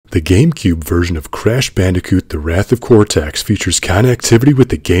The GameCube version of Crash Bandicoot The Wrath of Cortex features connectivity with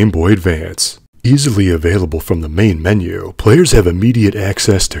the Game Boy Advance. Easily available from the main menu, players have immediate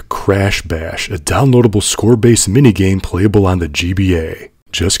access to Crash Bash, a downloadable score-based minigame playable on the GBA.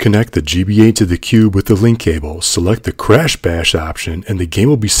 Just connect the GBA to the cube with the link cable, select the Crash Bash option, and the game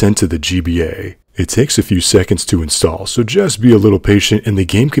will be sent to the GBA. It takes a few seconds to install, so just be a little patient and the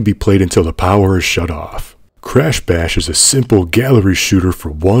game can be played until the power is shut off. Crash Bash is a simple gallery shooter for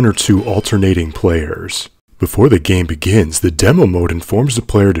 1 or 2 alternating players. Before the game begins, the demo mode informs the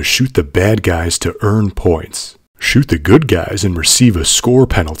player to shoot the bad guys to earn points. Shoot the good guys and receive a score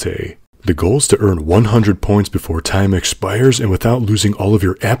penalty. The goal is to earn 100 points before time expires and without losing all of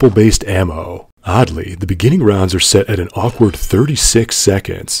your Apple-based ammo. Oddly, the beginning rounds are set at an awkward 36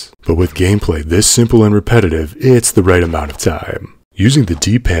 seconds. But with gameplay this simple and repetitive, it's the right amount of time. Using the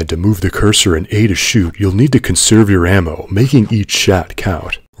D-pad to move the cursor and A to shoot, you'll need to conserve your ammo, making each shot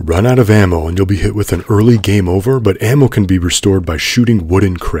count. Run out of ammo and you'll be hit with an early game over, but ammo can be restored by shooting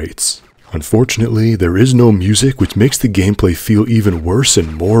wooden crates. Unfortunately, there is no music, which makes the gameplay feel even worse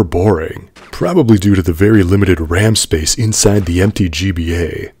and more boring, probably due to the very limited RAM space inside the empty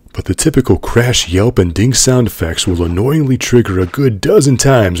GBA. But the typical crash, yelp, and ding sound effects will annoyingly trigger a good dozen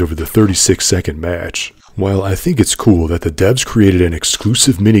times over the 36-second match. While I think it's cool that the devs created an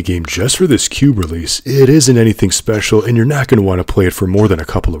exclusive minigame just for this Cube release, it isn't anything special and you're not going to want to play it for more than a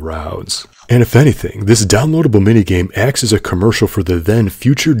couple of rounds. And if anything, this downloadable minigame acts as a commercial for the then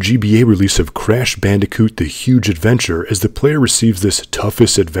future GBA release of Crash Bandicoot The Huge Adventure, as the player receives this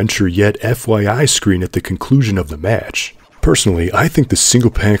toughest adventure yet FYI screen at the conclusion of the match. Personally, I think the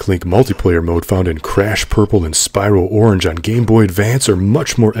Single-Pak Link multiplayer mode found in Crash Purple and Spyro Orange on Game Boy Advance are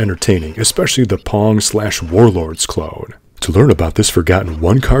much more entertaining, especially the Pong/Warlords clone. To learn about this forgotten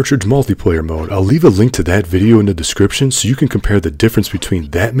one-cartridge multiplayer mode, I'll leave a link to that video in the description so you can compare the difference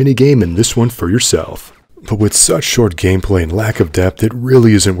between that minigame and this one for yourself. But with such short gameplay and lack of depth, it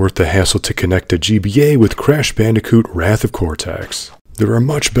really isn't worth the hassle to connect to GBA with Crash Bandicoot Wrath of Cortex. There are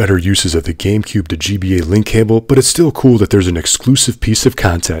much better uses of the Gamecube to GBA Link cable, but it's still cool that there's an exclusive piece of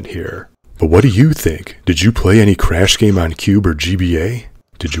content here. But what do you think? Did you play any Crash game on Cube or GBA?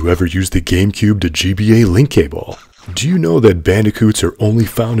 Did you ever use the Gamecube to GBA Link cable? Do you know that bandicoots are only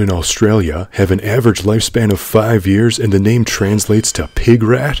found in Australia, have an average lifespan of 5 years, and the name translates to pig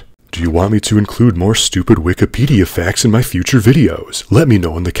rat? Do you want me to include more stupid Wikipedia facts in my future videos? Let me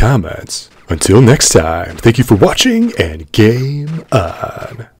know in the comments. Until next time, thank you for watching, and game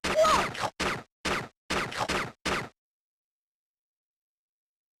on!